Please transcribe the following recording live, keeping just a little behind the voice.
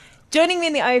Joining me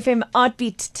in the OFM Art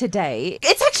Beat today,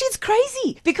 it's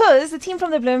crazy because the team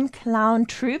from the Bloem Klown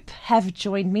troupe have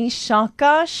joined me.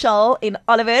 Shaka, Shal en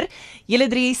Oliver. Julle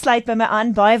drie sluit by my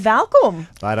aan. Baie welkom.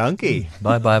 Baie dankie.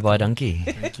 Baie dankie.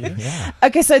 Thank you. Yeah.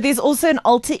 Okay, so there's also an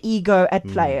alter ego at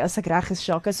play, as ek reg is,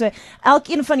 Shaka. So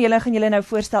elkeen van julle gaan julle nou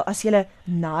voorstel as julle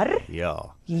nar.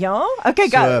 Ja. Ja? Okay,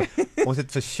 go. So, ons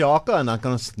het vir Shaka en dan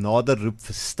kan ons nader roep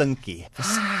vir Stinkie.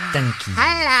 Stinkie.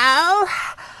 Hallo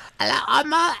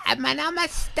almal, my naam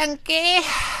is Stinkie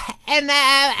en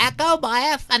ek hou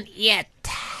baie van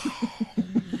eet.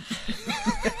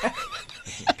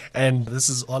 And this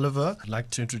is Oliver. I'd like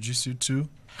to introduce you to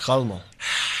Galmo.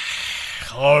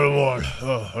 Galmo,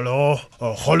 hello.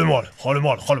 Galmo.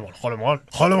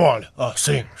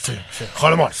 Sing.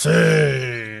 Galmo,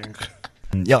 sing.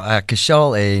 Ja, ek is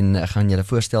Shal en ek gaan julle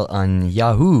voorstel aan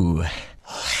Yahoo.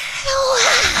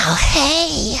 Wow,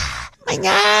 hey. My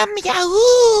naam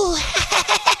Yahoo.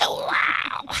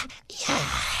 Wow.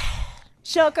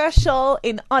 Shaka, Shal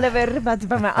en Oliver wat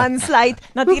by my aansluit.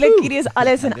 Natuurlik hierdie is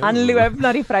alles in aanloop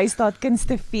na die Vrystaat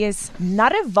Kunstefees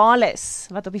Narrewales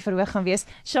wat op die verhoog gaan wees.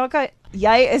 Shaka,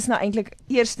 jy is nou eintlik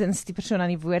eerstens die persoon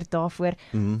aan die woord daarvoor.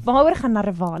 Waaroor gaan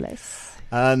Narrewales?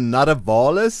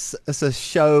 Narrewales is 'n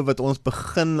show wat ons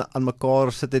begin aan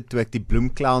mekaar sit het toe ek die Bloem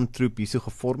Klown troupe hierso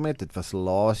gevorm het. Dit was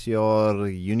laas jaar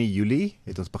Junie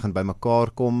het ons begin by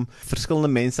mekaar kom. Verskillende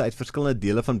mense uit verskillende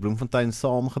dele van Bloemfontein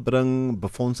saamgebring,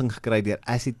 befondsing gekry deur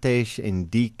Acitesh en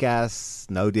DCAS,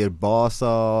 nou deur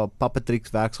Basa,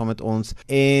 Papatrix werk saam met ons.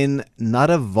 En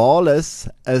Narrewales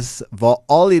is waar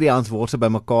al hierdie Hansworse by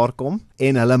mekaar kom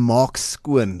en hulle maak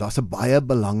skoon. Daar's 'n baie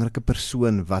belangrike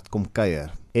persoon wat kom kuier.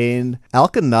 En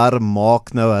elke nar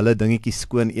maak nou hulle dingetjies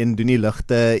skoon, een doen die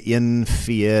ligte, een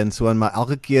vee en so, maar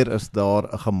elke keer is daar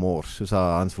 'n gemors, soos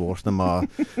Hans Worste maar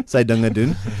sy dinge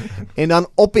doen. En dan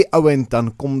op die ouend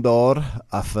dan kom daar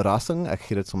 'n verrassing, ek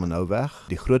gee dit sommer nou weg.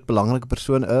 Die groot belangrike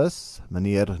persoon is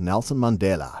meneer Nelson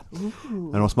Mandela.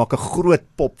 En ons maak 'n groot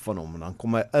pop van hom en dan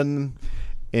kom hy in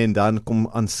en dan kom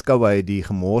aanskou hy die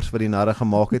gemors wat die narre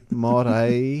gemaak het, maar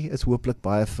hy is hooplik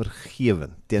baie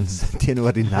vergewend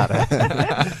teenoor die narre.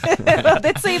 Wel,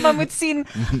 dit sê jy maar moet sien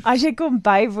as jy kom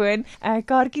bywoon.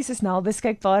 Kaartjies is nou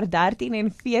beskikbaar 13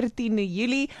 en 14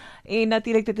 Julie en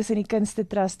natuurlik dit is in die Kunste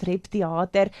Trust Rep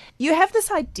Theater. You have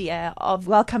this idea of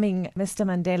welcoming Mr.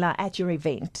 Mandela at your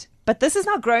event. But this has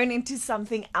now grown into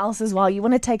something else as well. You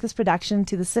want to take this production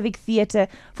to the Civic Theatre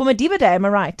for Madiba Day, am I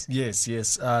right? Yes.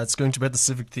 It's going to be at the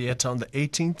Civic Theatre on the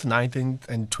 18th, 19th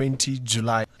and 20th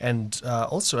July. And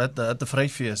also at the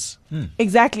Vrystaat.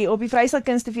 Exactly. Op die Vrystaat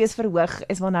Kunstefees verhoog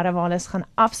is waar Narrewales gaan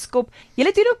afskop.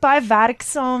 Julle doen ook baie werk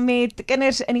saam met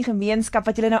kinders in die gemeenskap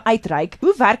wat julle nou uitreik.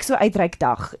 Hoe werk so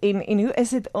uitreikdag? En hoe is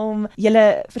dit om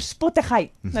julle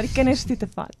verspottigheid na die kinders toe te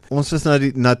vat? Ons is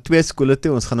na 2 skole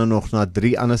toe, ons gaan nou nog na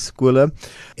 3 ander skole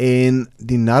en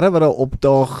die narre wat daar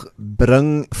opdaag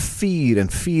bring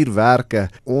 4 werke.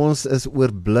 Ons is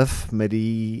oorbluf met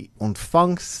die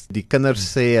ontvangs. Die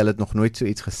kinders sê hulle het nog nooit so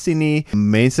iets gesien nie.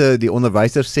 Mense, die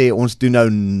onderwysers sê ons doen nou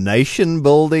nation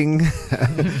building.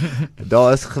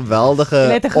 Daar is geweldige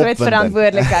Met 'n groot opwinding.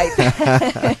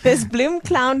 verantwoordelikheid. Dis Bloem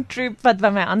Klown troupe wat by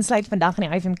my aansluit vandag in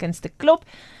die OFM Kunste Klop.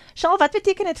 Shal, wat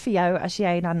beteken dit vir jou as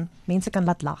jy dan mense kan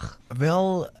laat lag?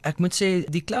 Wel, ek moet sê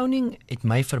die clowning het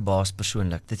my verbaas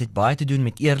persoonlik. Dit het baie te doen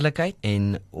met eerlikheid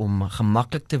en om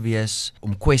gemaklik te wees,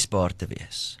 om kwesbaar te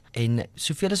wees. En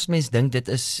soveel as mens dink dit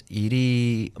is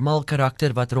hierdie mal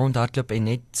karakter wat rondhardloop en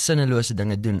net sinnelose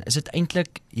dinge doen, is dit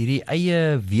eintlik hierdie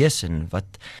eie wesen wat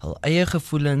hul eie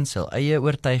gevoelens, hul eie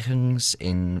oortuigings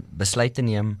en besluite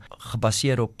neem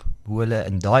gebaseer op hoe hulle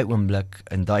in daai oomblik,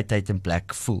 in daai tyd en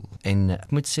plek voel. En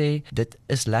ek moet sê, dit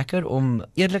is lekker om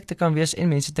eerlik te kan wees en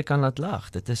mense te kan laat lag.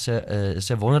 Dit is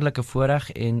 'n wonderlike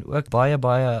voorreg en ook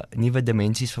baie nuwe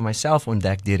dimensies vir myself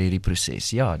ontdek deur hierdie proses.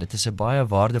 Ja, dit is 'n baie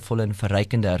waardevolle en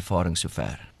verrykende ervaring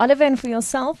sover. Oliver, and for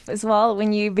yourself as well,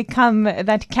 when you become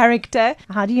that character,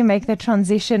 how do you make the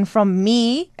transition from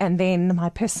me and then my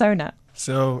persona?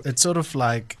 So it's sort of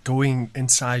like going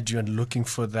inside you and looking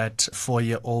for that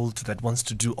 4-year-old that wants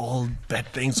to do all bad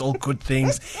things, all good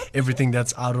things, everything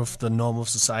that's out of the norm of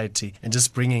society, and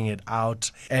just bringing it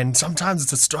out. And sometimes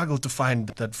it's a struggle to find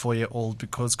that 4-year-old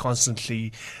because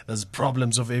constantly there's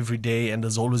problems of every day and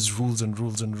there's always rules and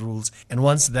rules and rules. And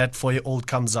once that 4-year-old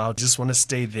comes out, you just want to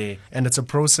stay there. And it's a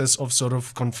process of sort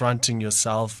of confronting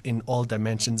yourself in all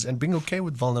dimensions and being okay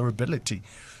with vulnerability.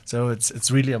 So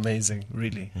it's really amazing,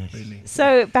 really.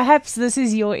 So perhaps this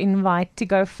is your invite to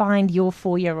go find your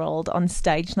 4-year-old on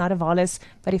stage, Narrewales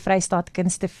by die Vrystaat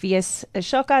Kunstefees.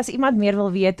 Shaka, as iemand meer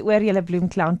wil weet oor julle Bloem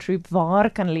Clown Troop, waar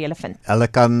kan hulle julle vind? Hulle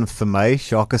kan vir my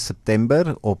Shaka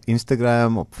September op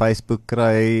Instagram, op Facebook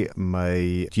kry.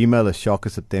 My Gmail is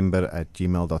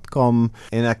shakaseptember@gmail.com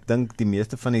en ek dink die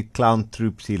meeste van die clown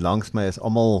troops hier langs my is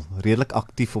almal redelik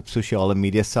aktief op sosiale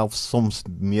media, selfs soms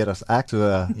meer as ek.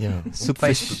 So soek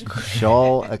vir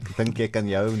Shaal, ek dink jy kan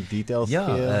jou details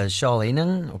gee. Shaal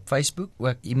Henning op Facebook.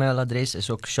 Ook e-mailadres is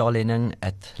ook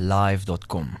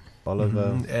shaalhenning@live.com.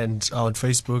 Oliver. And on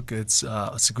Facebook, it's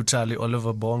Sikutali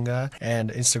Oliver Bonga,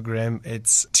 and Instagram,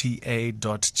 it's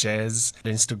ta.jazz.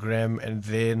 Instagram, and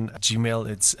then Gmail,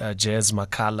 it's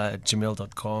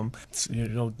jazzmakala@gmail.com. It's,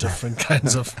 different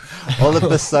kinds of. Alle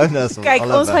personas. Kyk,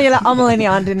 ons gaan julle almal in die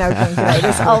hande nou kan kry.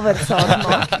 Dis al wat saak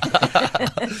maak.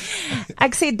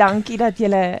 Ek sê dankie dat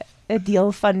julle 'n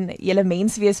deel van julle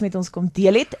menswees met ons kom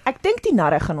deel het. Ek dink die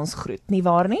narre gaan ons groet, nie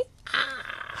waar nie?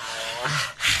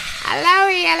 Hallo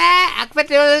julle, ek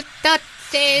bedoel tot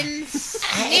ziens.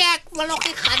 Nee, ek wil nog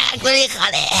nie gaan. Ek wil nie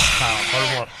gaan nie.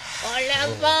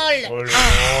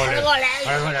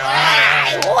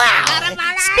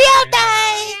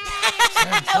 Speeltyd!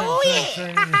 Oei!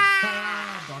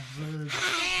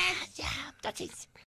 Ja, tot ziens.